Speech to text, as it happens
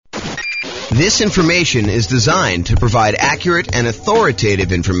This information is designed to provide accurate and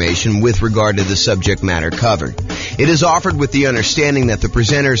authoritative information with regard to the subject matter covered. It is offered with the understanding that the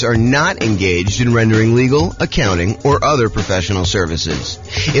presenters are not engaged in rendering legal, accounting, or other professional services.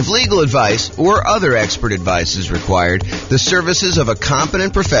 If legal advice or other expert advice is required, the services of a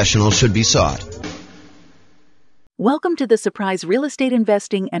competent professional should be sought. Welcome to the Surprise Real Estate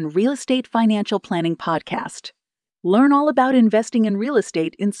Investing and Real Estate Financial Planning Podcast. Learn all about investing in real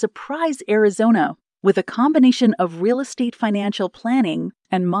estate in Surprise, Arizona, with a combination of real estate financial planning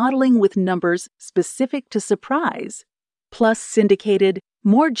and modeling with numbers specific to Surprise, plus syndicated,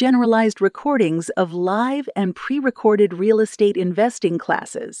 more generalized recordings of live and pre-recorded real estate investing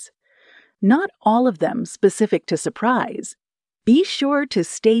classes. Not all of them specific to Surprise. Be sure to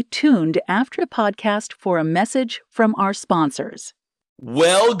stay tuned after the podcast for a message from our sponsors.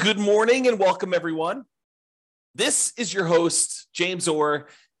 Well, good morning and welcome, everyone. This is your host, James Orr,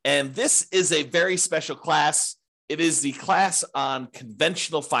 and this is a very special class. It is the class on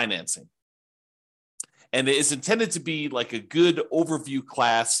conventional financing. And it is intended to be like a good overview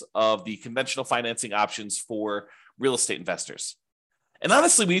class of the conventional financing options for real estate investors. And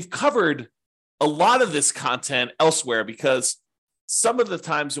honestly, we've covered a lot of this content elsewhere because some of the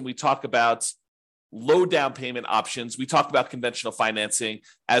times when we talk about low down payment options, we talk about conventional financing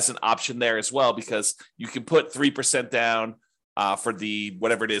as an option there as well, because you can put 3% down for the,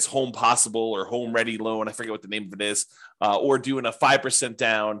 whatever it is, Home Possible or Home Ready loan. I forget what the name of it is, or doing a 5%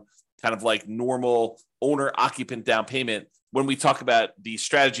 down, kind of like normal owner occupant down payment when we talk about the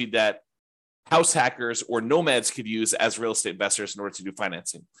strategy that house hackers or nomads could use as real estate investors in order to do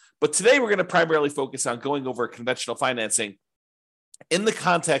financing. But today we're going to primarily focus on going over conventional financing in the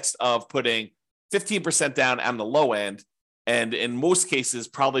context of putting 15% down on the low end, and in most cases,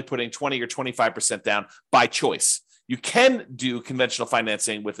 probably putting 20 or 25% down by choice. You can do conventional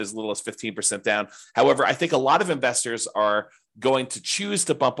financing with as little as 15% down. However, I think a lot of investors are going to choose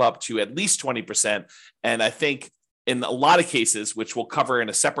to bump up to at least 20%. And I think in a lot of cases, which we'll cover in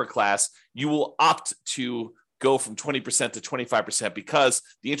a separate class, you will opt to go from 20% to 25% because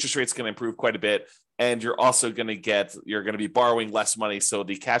the interest rate is going to improve quite a bit. And you're also going to be borrowing less money, so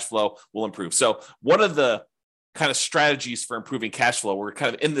the cash flow will improve. So one of the kind of strategies for improving cash flow, we're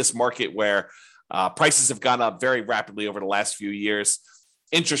kind of in this market where prices have gone up very rapidly over the last few years.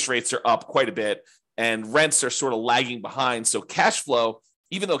 Interest rates are up quite a bit, and rents are sort of lagging behind. So cash flow,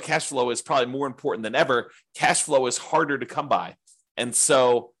 even though cash flow is probably more important than ever, cash flow is harder to come by. And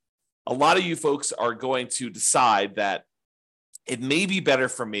so a lot of you folks are going to decide that it may be better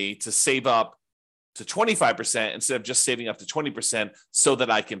for me to save up to 25% instead of just saving up to 20% so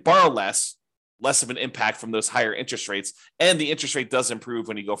that I can borrow less of an impact from those higher interest rates. And the interest rate does improve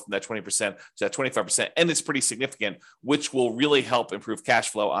when you go from that 20% to that 25%. And it's pretty significant, which will really help improve cash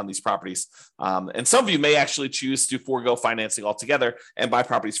flow on these properties. And some of you may actually choose to forego financing altogether and buy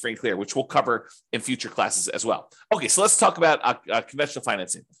properties free and clear, which we'll cover in future classes as well. Okay, so let's talk about conventional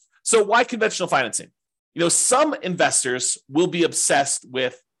financing. So why conventional financing? Some investors will be obsessed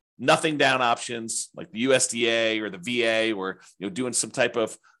with nothing down options like the USDA or the VA, or doing some type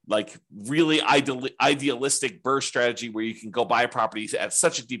of like really idealistic burst strategy where you can go buy a property at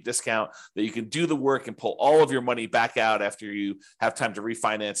such a deep discount that you can do the work and pull all of your money back out after you have time to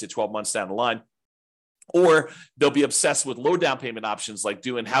refinance it 12 months down the line. Or they'll be obsessed with low down payment options like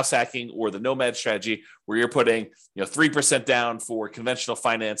doing house hacking or the nomad strategy, where you're putting 3% down for conventional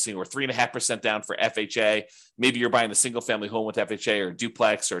financing or 3.5% down for FHA. Maybe you're buying a single family home with FHA or a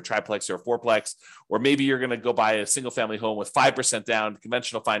duplex or a triplex or a fourplex, or maybe you're going to go buy a single family home with 5% down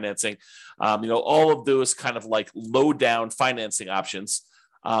conventional financing. All of those kind of like low down financing options.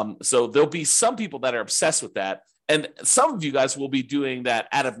 So there'll be some people that are obsessed with that. And some of you guys will be doing that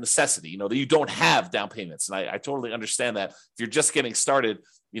out of necessity, that you don't have down payments. And I totally understand that. If you're just getting started,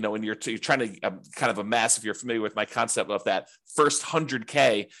 and you're trying to kind of amass, if you're familiar with my concept of that first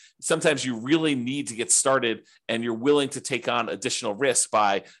 100K, sometimes you really need to get started and you're willing to take on additional risk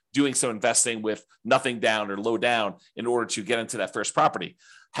by doing some investing with nothing down or low down in order to get into that first property.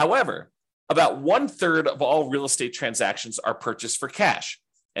 However, about 1/3 of all real estate transactions are purchased for cash.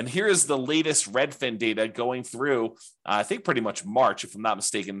 And here is the latest Redfin data going through, I think pretty much March, if I'm not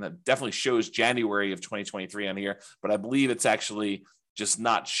mistaken. That definitely shows January of 2023 on here, but I believe it's actually just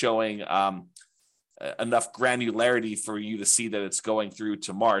not showing enough granularity for you to see that it's going through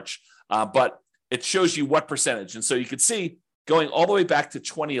to March. But it shows you what percentage. And so you could see going all the way back to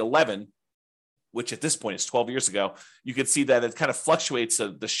 2011, which at this point is 12 years ago, you could see that it kind of fluctuates.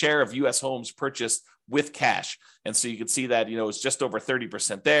 The share of U.S. homes purchased with cash. And so you can see that, it's just over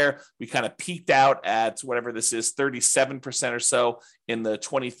 30% there. We kind of peaked out at whatever this is, 37% or so in the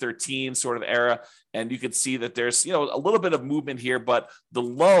 2013 sort of era. And you can see that there's, a little bit of movement here, but the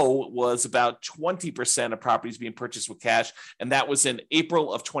low was about 20% of properties being purchased with cash. And that was in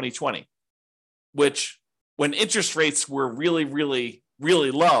April of 2020, which when interest rates were really, really,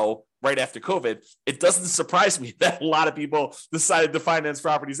 really low right after COVID, it doesn't surprise me that a lot of people decided to finance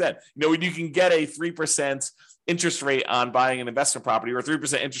properties then. When you can get a 3% interest rate on buying an investment property or a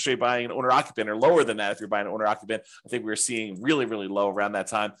 3% interest rate buying an owner occupant, or lower than that if you're buying an owner occupant, I think we were seeing really, really low around that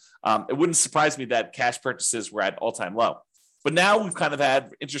time. It wouldn't surprise me that cash purchases were at all-time low. But now we've kind of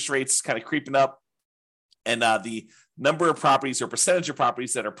had interest rates kind of creeping up, and the number of properties or percentage of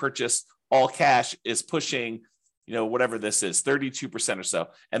properties that are purchased all cash is pushing, whatever this is, 32% or so.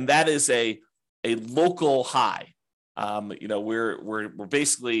 And that is a local high. We're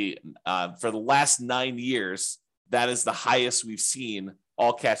basically for the last 9 years, that is the highest we've seen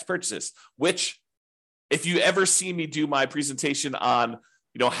all cash purchases, which if you ever see me do my presentation on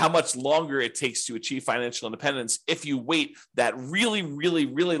how much longer it takes to achieve financial independence, if you wait that really, really,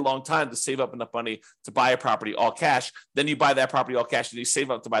 really long time to save up enough money to buy a property all cash, then you buy that property all cash and you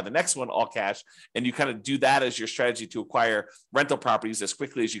save up to buy the next one all cash. And you kind of do that as your strategy to acquire rental properties as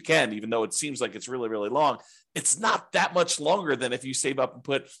quickly as you can, even though it seems like it's really, really long. It's not that much longer than if you save up and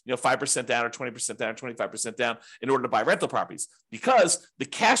put 5% down or 20% down or 25% down in order to buy rental properties, because the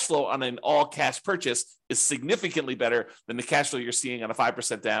cash flow on an all cash purchase is significantly better than the cash flow you're seeing on a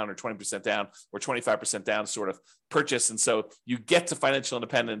 5% down or 20% down or 25% down sort of purchase. And so you get to financial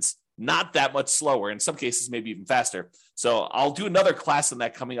independence not that much slower, in some cases maybe even faster. So I'll do another class on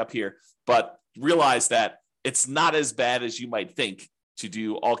that coming up here, but realize that it's not as bad as you might think to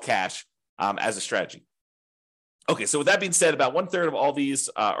do all cash as a strategy. Okay, so with that being said, about 1/3 of all these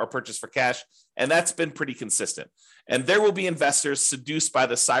are purchased for cash, and that's been pretty consistent. And there will be investors seduced by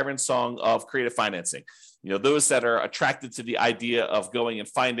the siren song of creative financing. Those that are attracted to the idea of going and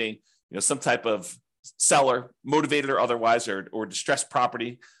finding, some type of seller, motivated or otherwise, or distressed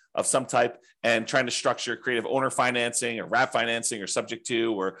property of some type, and trying to structure creative owner financing or wrap financing or subject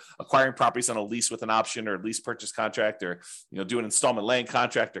to, or acquiring properties on a lease with an option or lease purchase contract, or, do an installment land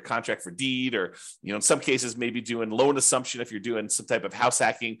contract or contract for deed, or, in some cases, maybe doing loan assumption if you're doing some type of house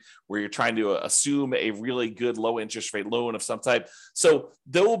hacking where you're trying to assume a really good low interest rate loan of some type. So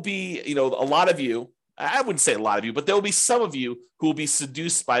there will be, a lot of you, I wouldn't say a lot of you, but there will be some of you who will be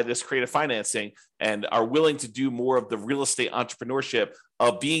seduced by this creative financing and are willing to do more of the real estate entrepreneurship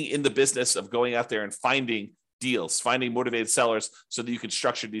of being in the business of going out there and finding deals, finding motivated sellers so that you can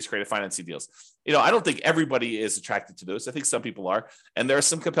structure these creative financing deals. I don't think everybody is attracted to those. I think some people are, and there are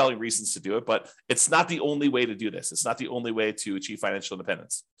some compelling reasons to do it, but it's not the only way to do this. It's not the only way to achieve financial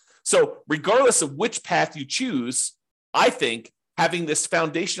independence. So regardless of which path you choose, I think having this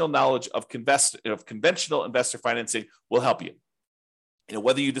foundational knowledge of conventional investor financing will help you.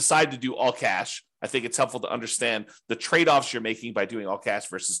 Whether you decide to do all cash, I think it's helpful to understand the trade-offs you're making by doing all cash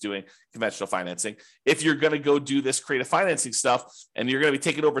versus doing conventional financing. If you're going to go do this creative financing stuff and you're going to be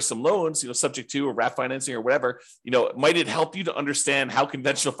taking over some loans, subject to or wrap financing or whatever, might it help you to understand how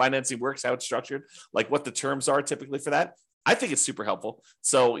conventional financing works, how it's structured, like what the terms are typically for that? I think it's super helpful.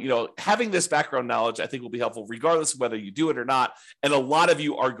 So, having this background knowledge, I think will be helpful regardless of whether you do it or not. And a lot of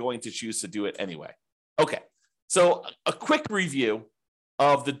you are going to choose to do it anyway. Okay. So a quick review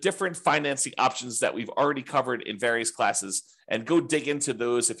of the different financing options that we've already covered in various classes, and go dig into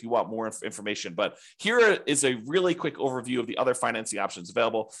those if you want more information. But here is a really quick overview of the other financing options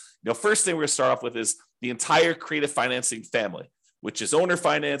available. First thing we're going to start off with is the entire creative financing family, which is owner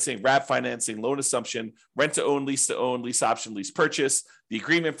financing, wrap financing, loan assumption, rent to own, lease option, lease purchase, the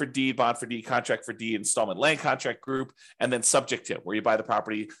agreement for deed, bond for deed, contract for deed, installment land contract group, and then subject to, where you buy the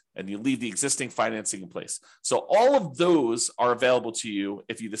property and you leave the existing financing in place. So all of those are available to you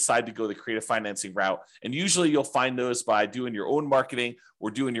if you decide to go the creative financing route. And usually you'll find those by doing your own marketing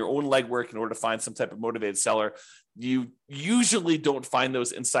or doing your own legwork in order to find some type of motivated seller. You usually don't find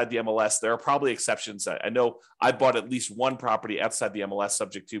those inside the MLS. There are probably exceptions. I know I bought at least one property outside the MLS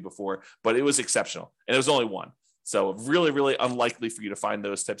subject to before, but it was exceptional. And it was only one. So really, really unlikely for you to find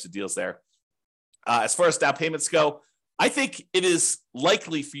those types of deals there. As far as down payments go, I think it is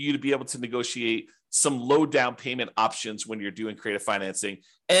likely for you to be able to negotiate some low down payment options when you're doing creative financing.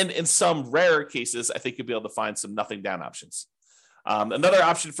 And in some rare cases, I think you'll be able to find some nothing down options. Another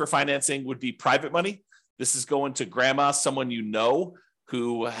option for financing would be private money. This is going to grandma, someone you know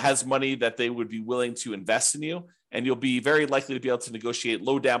who has money that they would be willing to invest in you. And you'll be very likely to be able to negotiate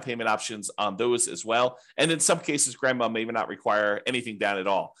low down payment options on those as well. And in some cases, grandma may not require anything down at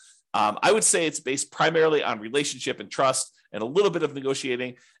all. I would say it's based primarily on relationship and trust and a little bit of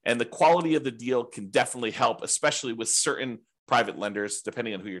negotiating, and the quality of the deal can definitely help, especially with certain private lenders,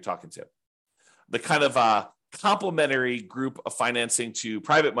 depending on who you're talking to. The kind of complementary group of financing to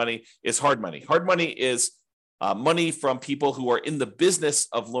private money is hard money. Hard money is money from people who are in the business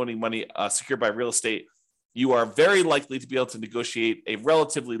of loaning money secured by real estate. You are very likely to be able to negotiate a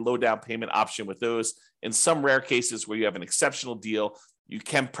relatively low down payment option with those. In some rare cases where you have an exceptional deal, you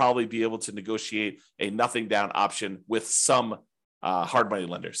can probably be able to negotiate a nothing down option with some hard money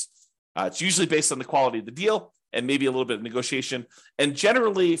lenders. It's usually based on the quality of the deal and maybe a little bit of negotiation. And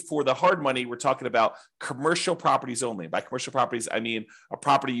generally for the hard money, we're talking about commercial properties only. By commercial properties, I mean a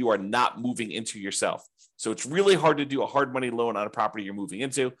property you are not moving into yourself. So it's really hard to do a hard money loan on a property you're moving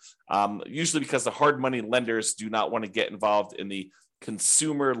into, usually because the hard money lenders do not want to get involved in the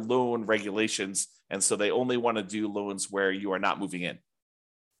consumer loan regulations. And so they only want to do loans where you are not moving in.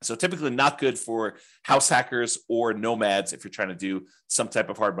 So typically not good for house hackers or nomads if you're trying to do some type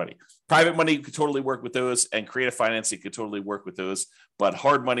of hard money. Private money could totally work with those, and creative financing could totally work with those. But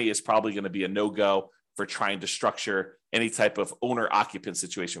hard money is probably going to be a no-go for trying to structure any type of owner-occupant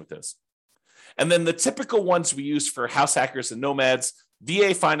situation with those. And then the typical ones we use for house hackers and nomads,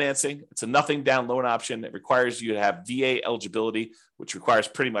 VA financing. It's a nothing down loan option. It requires you to have VA eligibility, which requires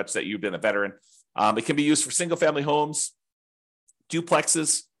pretty much that you've been a veteran. It can be used for single-family homes,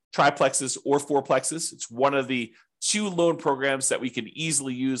 duplexes, triplexes, or fourplexes. It's one of the 2 loan programs that we can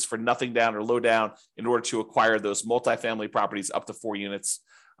easily use for nothing down or low down in order to acquire those multifamily properties up to 4 units.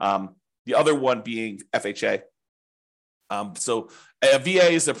 The other one being FHA. So a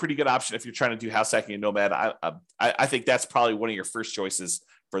VA is a pretty good option if you're trying to do house hacking and nomad. I think that's probably one of your first choices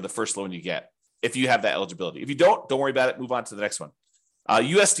for the first loan you get, if you have that eligibility. If you don't worry about it. Move on to the next one.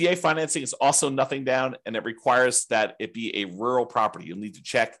 USDA financing is also nothing down, and it requires that it be a rural property. You'll need to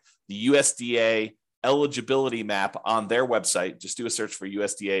check the USDA eligibility map on their website. Just do a search for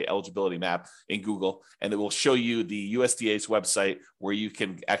USDA eligibility map in Google, and it will show you the USDA's website where you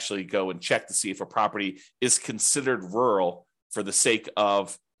can actually go and check to see if a property is considered rural for the sake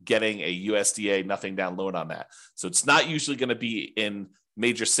of getting a USDA nothing down loan on that. So it's not usually going to be in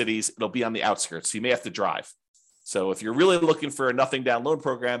major cities. It'll be on the outskirts. So you may have to drive. So if you're really looking for a nothing down loan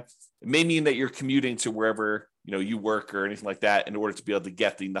program, it may mean that you're commuting to wherever you work or anything like that in order to be able to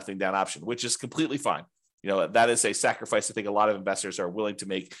get the nothing down option, which is completely fine. That is a sacrifice I think a lot of investors are willing to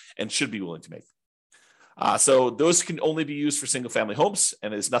make and should be willing to make. So those can only be used for single family homes,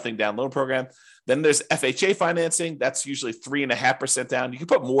 and it's nothing down loan program. Then there's FHA financing. That's usually 3.5% down. You can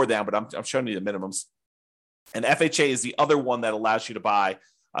put more down, but I'm showing you the minimums. And FHA is the other one that allows you to buy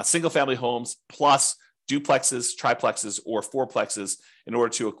single family homes plus duplexes, triplexes, or fourplexes in order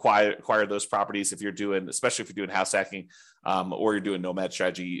to acquire those properties. Especially if you're doing house hacking or you're doing nomad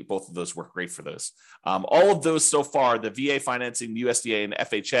strategy, both of those work great for those. All of those so far, the VA financing, the USDA, and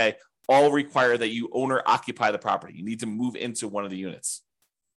FHA, all require that you owner occupy the property. You need to move into one of the units,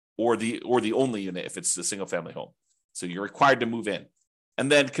 or the only unit if it's a single family home. So you're required to move in.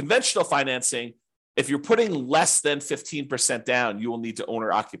 And then conventional financing, if you're putting less than 15% down, you will need to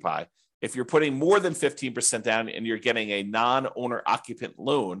owner occupy. If you're putting more than 15% down and you're getting a non-owner occupant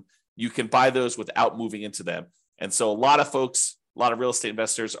loan, you can buy those without moving into them. And so a lot of real estate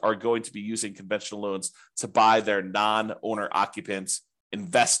investors are going to be using conventional loans to buy their non-owner occupant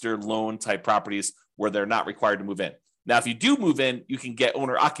investor loan type properties where they're not required to move in. Now, if you do move in, you can get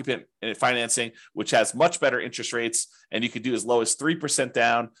owner occupant financing, which has much better interest rates, and you could do as low as 3%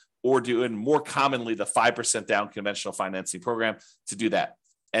 down, or doing more commonly the 5% down conventional financing program to do that.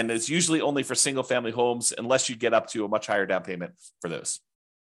 And it's usually only for single family homes unless you get up to a much higher down payment for those.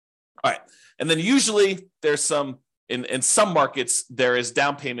 All right. And then usually there's in some markets, there is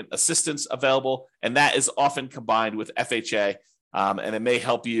down payment assistance available, and that is often combined with FHA. And it may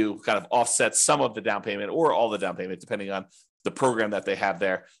help you kind of offset some of the down payment or all the down payment, depending on the program that they have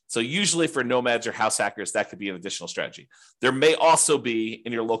there. So usually for nomads or house hackers, that could be an additional strategy. There may also be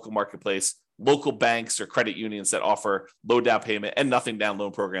in your local marketplace, local banks or credit unions that offer low down payment and nothing down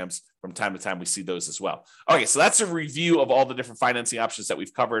loan programs. From time to time, we see those as well. Okay, so that's a review of all the different financing options that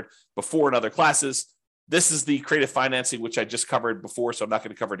we've covered before in other classes. This is the creative financing, which I just covered before, so I'm not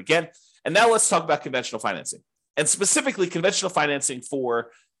going to cover it again. And now let's talk about conventional financing, and specifically conventional financing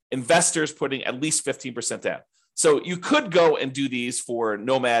for investors putting at least 15% down. So you could go and do these for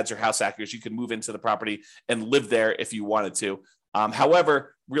nomads or house hackers. You could move into the property and live there if you wanted to.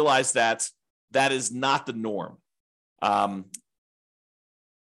 However, realize that that is not the norm. And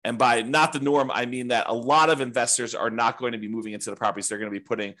by not the norm, I mean that a lot of investors are not going to be moving into the properties. They're going to be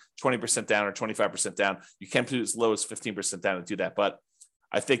putting 20% down or 25% down. You can put as low as 15% down to do that. But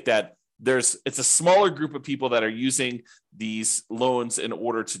I think that it's a smaller group of people that are using these loans in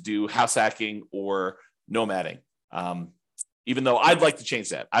order to do house hacking or nomading. Even though I'd like to change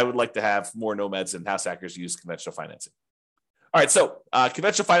that. I would like to have more nomads and house hackers use conventional financing. All right, so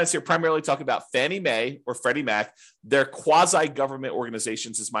conventional finance here primarily talking about Fannie Mae or Freddie Mac. They're quasi-government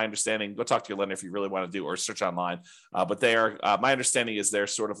organizations, is my understanding. Go talk to your lender if you really want to do, or search online. But they are, my understanding is they're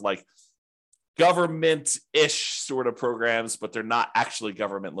sort of like government-ish sort of programs, but they're not actually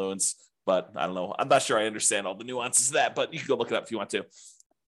government loans. But I don't know. I'm not sure I understand all the nuances of that, but you can go look it up if you want to.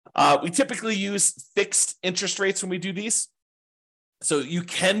 We typically use fixed interest rates when we do these. So you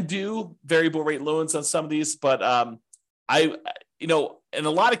can do variable rate loans on some of these, but in a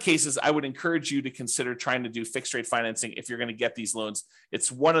lot of cases, I would encourage you to consider trying to do fixed rate financing if you're going to get these loans.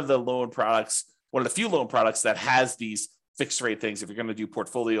 It's one of the few loan products that has these fixed rate things. If you're going to do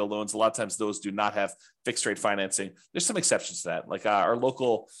portfolio loans, a lot of times those do not have fixed rate financing. There's some exceptions to that. Like our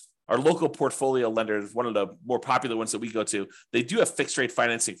local portfolio lender, one of the more popular ones that we go to, they do have fixed rate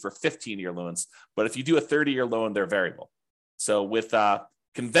financing for 15-year loans. But if you do a 30-year loan, they're variable. So with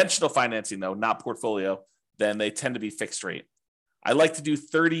conventional financing, though, not portfolio, then they tend to be fixed rate. I like to do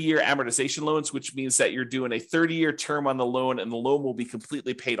 30-year amortization loans, which means that you're doing a 30-year term on the loan and the loan will be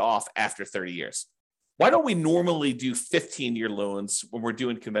completely paid off after 30 years. Why don't we normally do 15-year loans when we're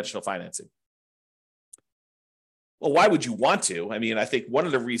doing conventional financing? Well, why would you want to? I mean, I think one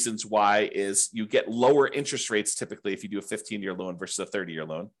of the reasons why is you get lower interest rates typically if you do a 15-year loan versus a 30-year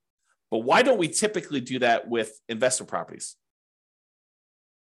loan. But why don't we typically do that with investment properties?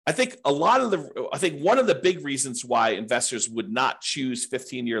 I think one of the big reasons why investors would not choose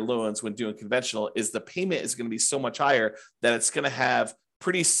 15-year loans when doing conventional is the payment is going to be so much higher that it's going to have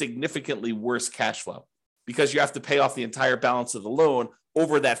pretty significantly worse cash flow because you have to pay off the entire balance of the loan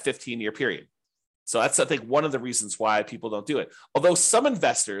over that 15-year period. So that's, I think, one of the reasons why people don't do it. Although some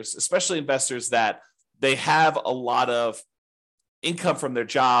investors, especially investors that they have a lot of income from their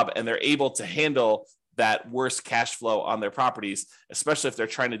job and they're able to handle that worse cash flow on their properties, especially if they're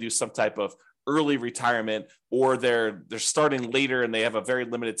trying to do some type of early retirement or they're starting later and they have a very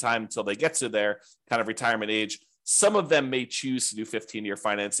limited time until they get to their kind of retirement age. Some of them may choose to do 15-year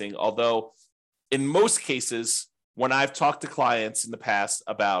financing, although in most cases, when I've talked to clients in the past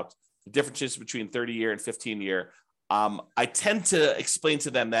about the differences between 30-year and 15-year, I tend to explain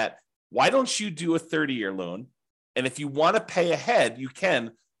to them that why don't you do a 30-year loan? And if you want to pay ahead, you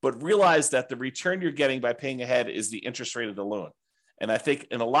can, but realize that the return you're getting by paying ahead is the interest rate of the loan. And I think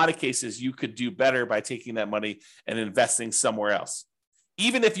in a lot of cases, you could do better by taking that money and investing somewhere else.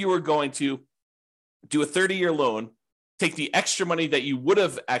 Even if you were going to do a 30-year loan, take the extra money that you would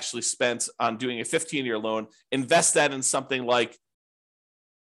have actually spent on doing a 15-year loan, invest that in something like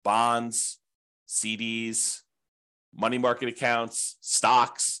bonds, CDs, money market accounts,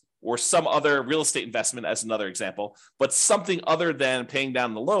 stocks, or some other real estate investment as another example, but something other than paying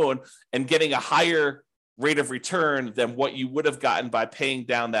down the loan and getting a higher rate of return than what you would have gotten by paying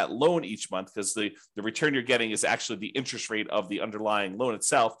down that loan each month, because the return you're getting is actually the interest rate of the underlying loan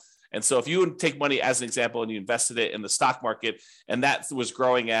itself. And so if you would take money as an example and you invested it in the stock market and that was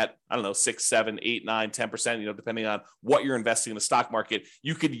growing at, 6, 7, 8, 9, 10%, depending on what you're investing in the stock market,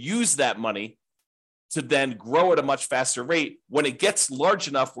 you could use that money to then grow at a much faster rate. When it gets large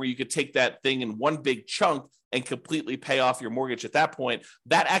enough where you could take that thing in one big chunk and completely pay off your mortgage at that point,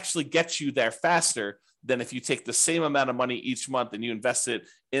 that actually gets you there faster than if you take the same amount of money each month and you invest it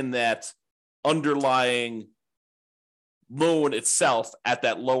in that underlying loan itself at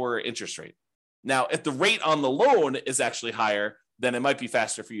that lower interest rate. Now, if the rate on the loan is actually higher, then it might be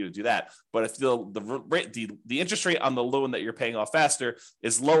faster for you to do that. But if the interest rate on the loan that you're paying off faster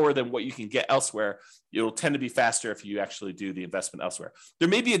is lower than what you can get elsewhere, it'll tend to be faster if you actually do the investment elsewhere. There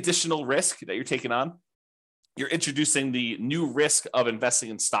may be additional risk that you're taking on. You're introducing the new risk of investing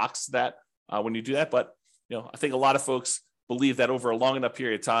in stocks that when you do that. But I think a lot of folks believe that over a long enough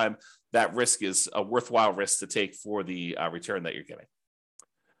period of time, that risk is a worthwhile risk to take for the return that you're getting.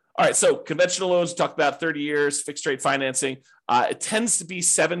 All right, so conventional loans, talked about 30 years, fixed rate financing. It tends to be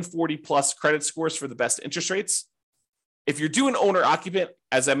 740 plus credit scores for the best interest rates. If you're doing owner occupant,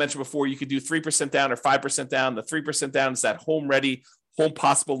 as I mentioned before, you could do 3% down or 5% down. The 3% down is that home ready, home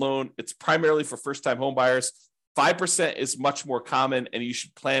possible loan. It's primarily for first time home buyers. 5% is much more common, and you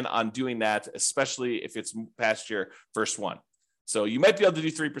should plan on doing that, especially if it's past your first one. So you might be able to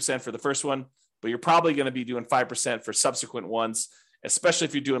do 3% for the first one, but you're probably going to be doing 5% for subsequent ones, especially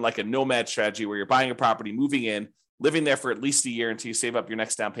if you're doing like a nomad strategy where you're buying a property, moving in, living there for at least a year until you save up your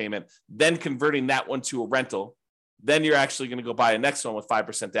next down payment, then converting that one to a rental. Then you're actually going to go buy a next one with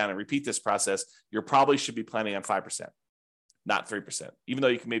 5% down and repeat this process. You probably should be planning on 5%. not 3%, even though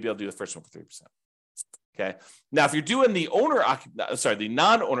you can maybe I'll do the first one for 3%. Okay. Now, if you're doing the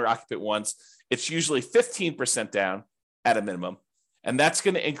non-owner occupant ones, it's usually 15% down at a minimum. And that's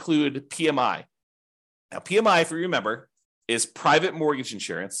going to include PMI. Now, PMI, if you remember, is private mortgage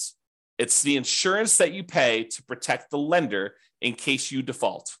insurance. It's the insurance that you pay to protect the lender in case you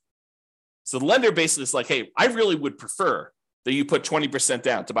default. So the lender basically is like, hey, I really would prefer that you put 20%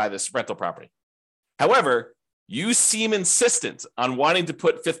 down to buy this rental property. However, you seem insistent on wanting to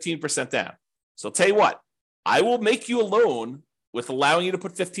put 15% down. So I'll tell you what, I will make you a loan with allowing you to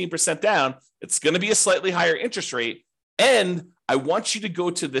put 15% down. It's going to be a slightly higher interest rate. And I want you to go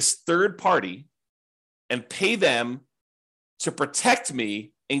to this third party and pay them to protect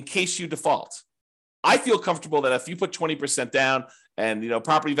me in case you default. I feel comfortable that if you put 20% down and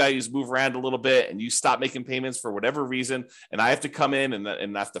property values move around a little bit and you stop making payments for whatever reason, and I have to come in and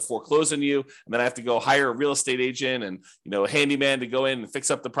I have to foreclose on you, and then I have to go hire a real estate agent and a handyman to go in and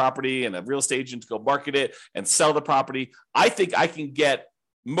fix up the property and a real estate agent to go market it and sell the property, I think I can get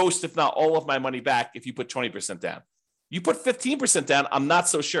most, if not all of my money back if you put 20% down. You put 15% down, I'm not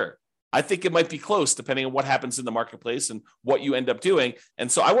so sure. I think it might be close depending on what happens in the marketplace and what you end up doing. And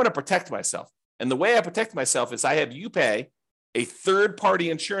so I want to protect myself. And the way I protect myself is I have you pay a third-party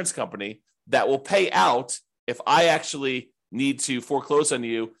insurance company that will pay out if I actually need to foreclose on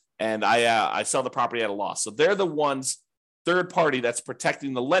you and I sell the property at a loss. So they're the ones, third party, that's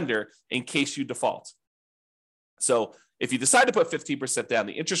protecting the lender in case you default. So if you decide to put 15% down,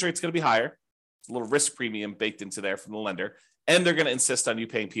 the interest rate's going to be higher. It's a little risk premium baked into there from the lender, and they're going to insist on you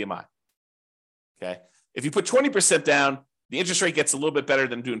paying PMI. Okay. If you put 20% down, the interest rate gets a little bit better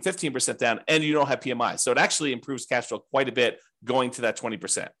than doing 15% down, and you don't have PMI. So it actually improves cash flow quite a bit going to that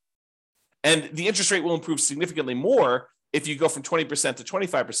 20%. And the interest rate will improve significantly more if you go from 20% to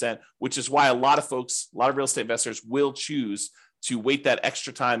 25%, which is why a lot of real estate investors will choose to wait that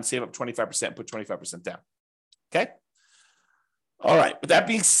extra time, save up 25%, and put 25% down. Okay. All right. With that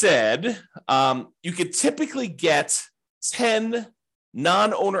being said, you could typically get 10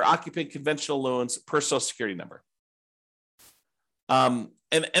 non-owner occupant conventional loans per Social Security number. And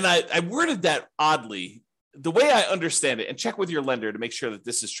I worded that oddly. The way I understand it, and check with your lender to make sure that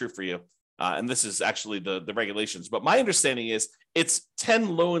this is true for you, and this is actually the regulations, but my understanding is it's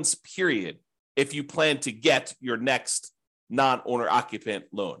 10 loans, period, if you plan to get your next non-owner occupant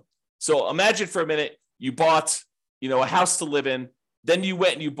loan. So imagine for a minute, you bought a house to live in, then you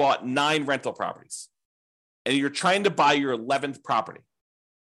went and you bought 9 rental properties, and you're trying to buy your 11th property.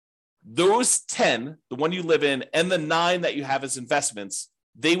 Those 10, the one you live in, and the 9 that you have as investments,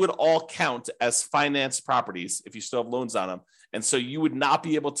 they would all count as financed properties if you still have loans on them. And so you would not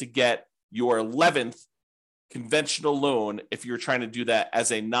be able to get your 11th conventional loan if you're trying to do that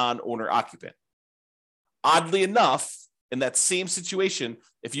as a non-owner occupant. Oddly enough, in that same situation,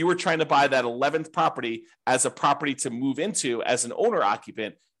 if you were trying to buy that 11th property as a property to move into as an owner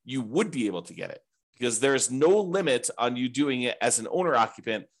occupant, you would be able to get it because there's no limit on you doing it as an owner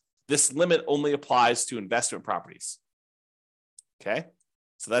occupant. This limit only applies to investment properties. Okay,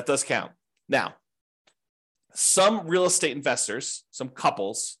 so that does count. Now, some real estate investors, some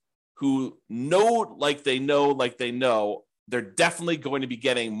couples who know, they're definitely going to be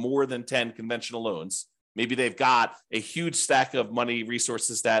getting more than 10 conventional loans. Maybe they've got a huge stack of money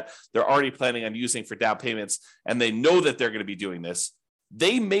resources that they're already planning on using for down payments, and they know that they're going to be doing this.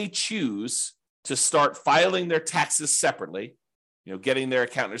 They may choose to start filing their taxes separately, getting their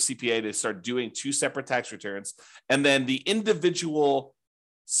accountant or CPA to start doing 2 separate tax returns. And then the individual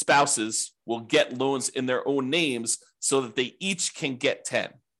spouses will get loans in their own names so that they each can get 10.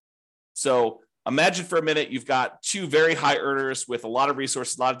 So imagine for a minute, you've got 2 very high earners with a lot of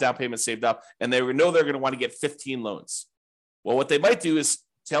resources, a lot of down payments saved up, and they know they're going to want to get 15 loans. Well, what they might do is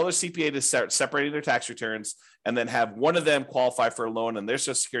tell their CPA to start separating their tax returns and then have one of them qualify for a loan and their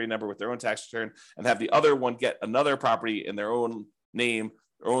Social Security number with their own tax return, and have the other one get another property in their own name,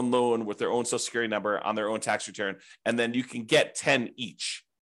 their own loan with their own Social Security number on their own tax return. And then you can get 10 each.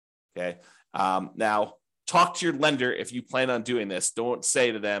 Okay. Now, talk to your lender if you plan on doing this. Don't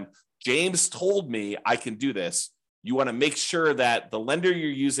say to them, James told me I can do this. You want to make sure that the lender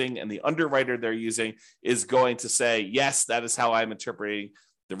you're using and the underwriter they're using is going to say, yes, that is how I'm interpreting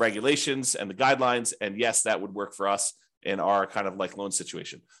the regulations and the guidelines. And yes, that would work for us in our kind of like loan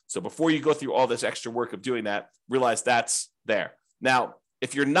situation. So before you go through all this extra work of doing that, realize that's there. Now,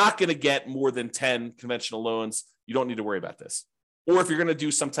 if you're not going to get more than 10 conventional loans, you don't need to worry about this. Or if you're going to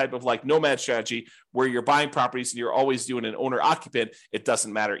do some type of like nomad strategy where you're buying properties and you're always doing an owner occupant, it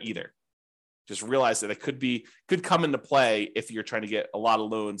doesn't matter either. Just realize that it could come into play if you're trying to get a lot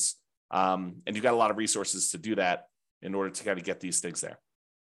of loans and you've got a lot of resources to do that. in order to kind of get these things there.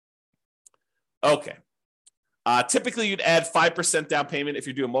 Okay. Typically, you'd add 5% down payment if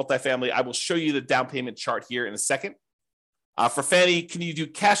you're doing multifamily. I will show you the down payment chart here in a second. For Fannie, can you do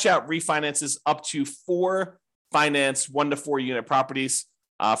cash out refinances up to 4 finance 1 to 4 unit properties?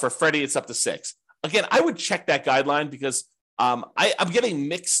 For Freddie, it's up to 6. Again, I would check that guideline because I'm getting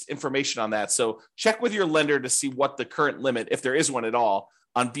mixed information on that. So check with your lender to see what the current limit, if there is one at all,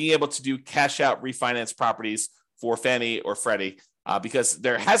 on being able to do cash out refinance properties for Fannie or Freddie, because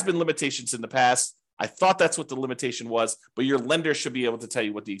there has been limitations in the past. I thought that's what the limitation was, but your lender should be able to tell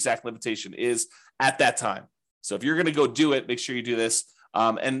you what the exact limitation is at that time. So if you're going to go do it, make sure you do this.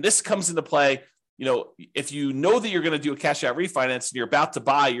 And this comes into play, if you know that you're going to do a cash out refinance and you're about to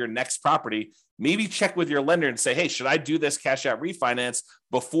buy your next property, maybe check with your lender and say, hey, should I do this cash out refinance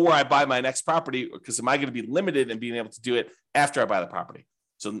before I buy my next property? Because am I going to be limited in being able to do it after I buy the property?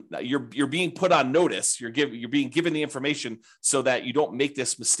 So you're being put on notice. You're being given the information so that you don't make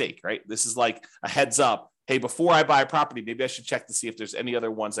this mistake, right? This is like a heads up. Hey, before I buy a property, maybe I should check to see if there's any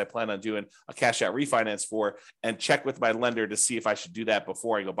other ones I plan on doing a cash out refinance for, and check with my lender to see if I should do that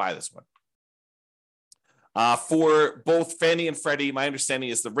before I go buy this one. For both Fannie and Freddie, my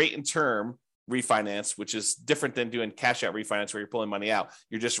understanding is the rate and term refinance, which is different than doing cash out refinance where you're pulling money out.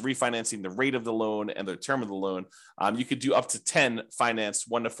 You're just refinancing the rate of the loan and the term of the loan. You could do up to 10 financed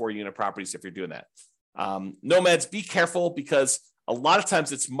 1 to 4 unit properties if you're doing that. Nomads, be careful because a lot of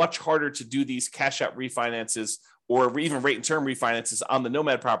times it's much harder to do these cash out refinances or even rate and term refinances on the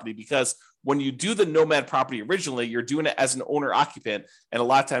Nomad property, because when you do the Nomad property originally, you're doing it as an owner occupant, and a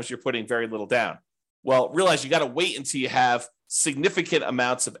lot of times you're putting very little down. Well, realize you got to wait until you have significant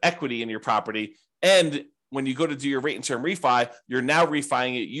amounts of equity in your property. And when you go to do your rate and term refi, you're now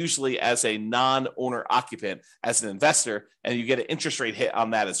refining it usually as a non-owner occupant, as an investor, and you get an interest rate hit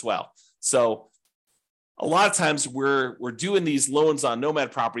on that as well. So a lot of times we're doing these loans on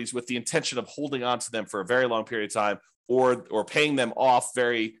Nomad properties with the intention of holding on to them for a very long period of time, or paying them off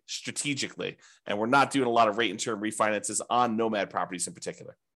very strategically. And we're not doing a lot of rate and term refinances on Nomad properties in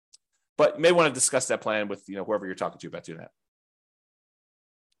particular. But you may want to discuss that plan with whoever you're talking to about doing that.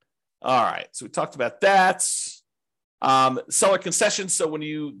 All right, so we talked about that. Seller concessions. So when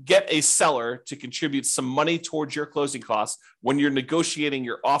you get a seller to contribute some money towards your closing costs, when you're negotiating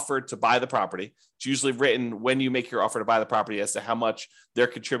your offer to buy the property, it's usually written when you make your offer to buy the property as to how much they're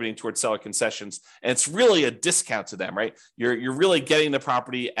contributing towards seller concessions. And it's really a discount to them, right? You're really getting the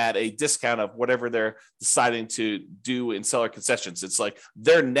property at a discount of whatever they're deciding to do in seller concessions. It's like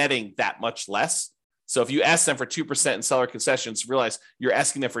they're netting that much less. So if you ask them for 2% in seller concessions, realize you're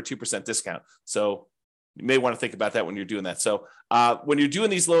asking them for a 2% discount. So you may want to think about that when you're doing that. So when you're doing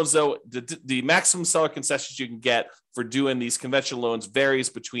these loans, though, the maximum seller concessions you can get for doing these conventional loans varies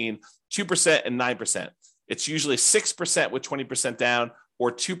between 2% and 9%. It's usually 6% with 20% down,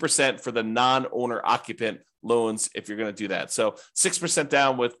 or 2% for the non-owner occupant loans if you're going to do that. So 6%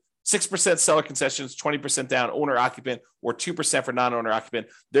 down with 6% seller concessions, 20% down owner occupant, or 2% for non-owner occupant.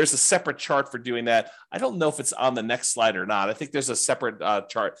 There's a separate chart for doing that. I don't know if it's on the next slide or not. I think there's a separate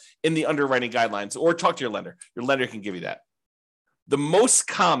chart in the underwriting guidelines, or talk to your lender. Your lender can give you that. The most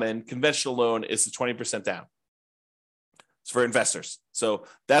common conventional loan is the 20% down. It's for investors. So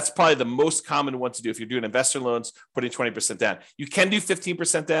that's probably the most common one to do if you're doing investor loans, putting 20% down. You can do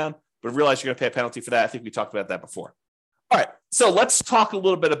 15% down, but realize you're going to pay a penalty for that. I think we talked about that before. All right, so let's talk a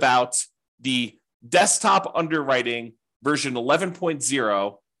little bit about the desktop underwriting version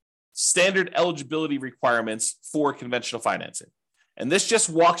 11.0 standard eligibility requirements for conventional financing. And this just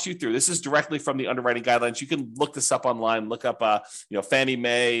walks you through. This is directly from the underwriting guidelines. You can look this up online, look up Fannie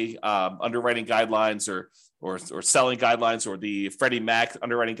Mae underwriting guidelines or selling guidelines, or the Freddie Mac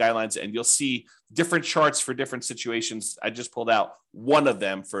underwriting guidelines, and you'll see different charts for different situations. I just pulled out one of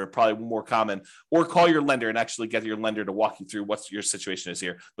them for probably more common, or call your lender and actually get your lender to walk you through what your situation is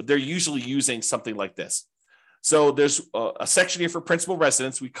here. But they're usually using something like this. So there's a section here for principal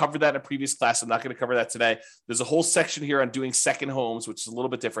residence. We covered that in a previous class. I'm not going to cover that today. There's a whole section here on doing second homes, which is a little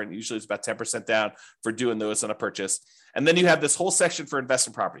bit different. Usually it's about 10% down for doing those on a purchase. And then you have this whole section for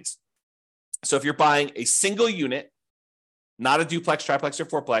investment properties. So if you're buying a single unit, not a duplex, triplex, or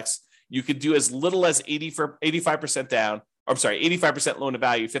fourplex, you could do as little as 85% down. I'm sorry, 85% loan to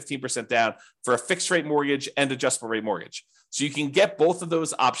value, 15% down for a fixed rate mortgage and adjustable rate mortgage. So you can get both of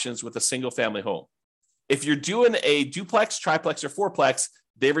those options with a single family home. If you're doing a duplex, triplex, or fourplex,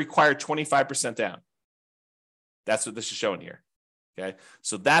 they require 25% down. That's what this is showing here. Okay.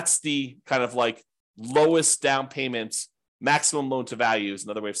 So that's the kind of like lowest down payments. Maximum loan to value is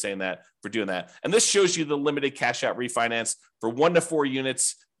another way of saying that for doing that. And this shows you the limited cash out refinance for 1 to 4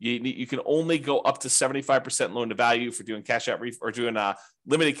 units. You can only go up to 75% loan to value for doing cash out or doing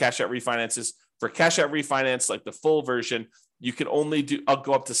limited cash out refinances. For cash out refinance, like the full version, you can only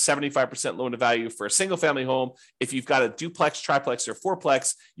go up to 75% loan to value for a single family home. If you've got a duplex, triplex, or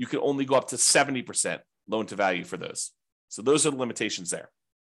fourplex, you can only go up to 70% loan to value for those. So those are the limitations there.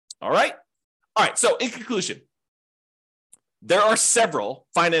 All right. So in conclusion, there are several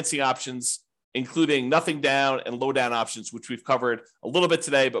financing options, including nothing down and low down options, which we've covered a little bit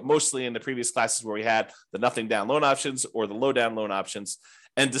today, but mostly in the previous classes where we had the nothing down loan options or the low down loan options.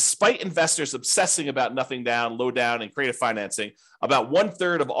 And despite investors obsessing about nothing down, low down, and creative financing, about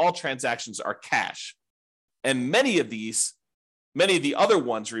 1/3 of all transactions are cash. And many of the other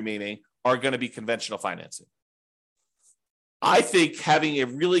ones remaining are going to be conventional financing. I think having a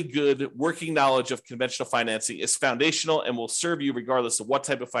really good working knowledge of conventional financing is foundational and will serve you regardless of what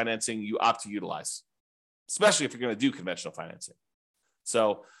type of financing you opt to utilize, especially if you're going to do conventional financing.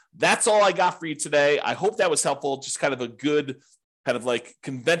 So that's all I got for you today. I hope that was helpful. Just kind of a good kind of like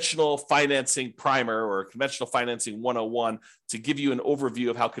conventional financing primer or conventional financing 101 to give you an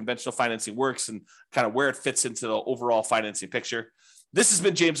overview of how conventional financing works and kind of where it fits into the overall financing picture. This has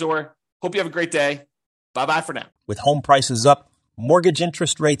been James Orr. Hope you have a great day. Bye-bye for now. With home prices up, mortgage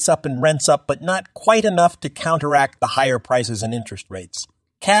interest rates up, and rents up, but not quite enough to counteract the higher prices and interest rates.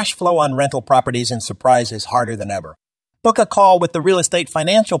 Cash flow on rental properties in Surprise is harder than ever. Book a call with the Real Estate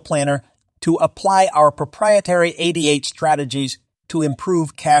Financial Planner to apply our proprietary 88 strategies to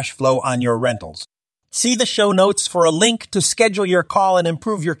improve cash flow on your rentals. See the show notes for a link to schedule your call and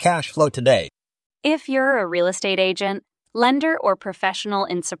improve your cash flow today. If you're a real estate agent, lender, or professional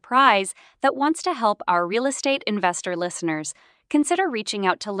in Surprise that wants to help our real estate investor listeners, consider reaching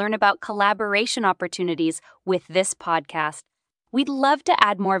out to learn about collaboration opportunities with this podcast. We'd love to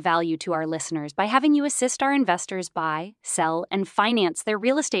add more value to our listeners by having you assist our investors buy, sell, and finance their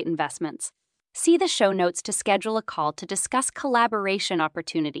real estate investments. See the show notes to schedule a call to discuss collaboration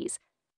opportunities.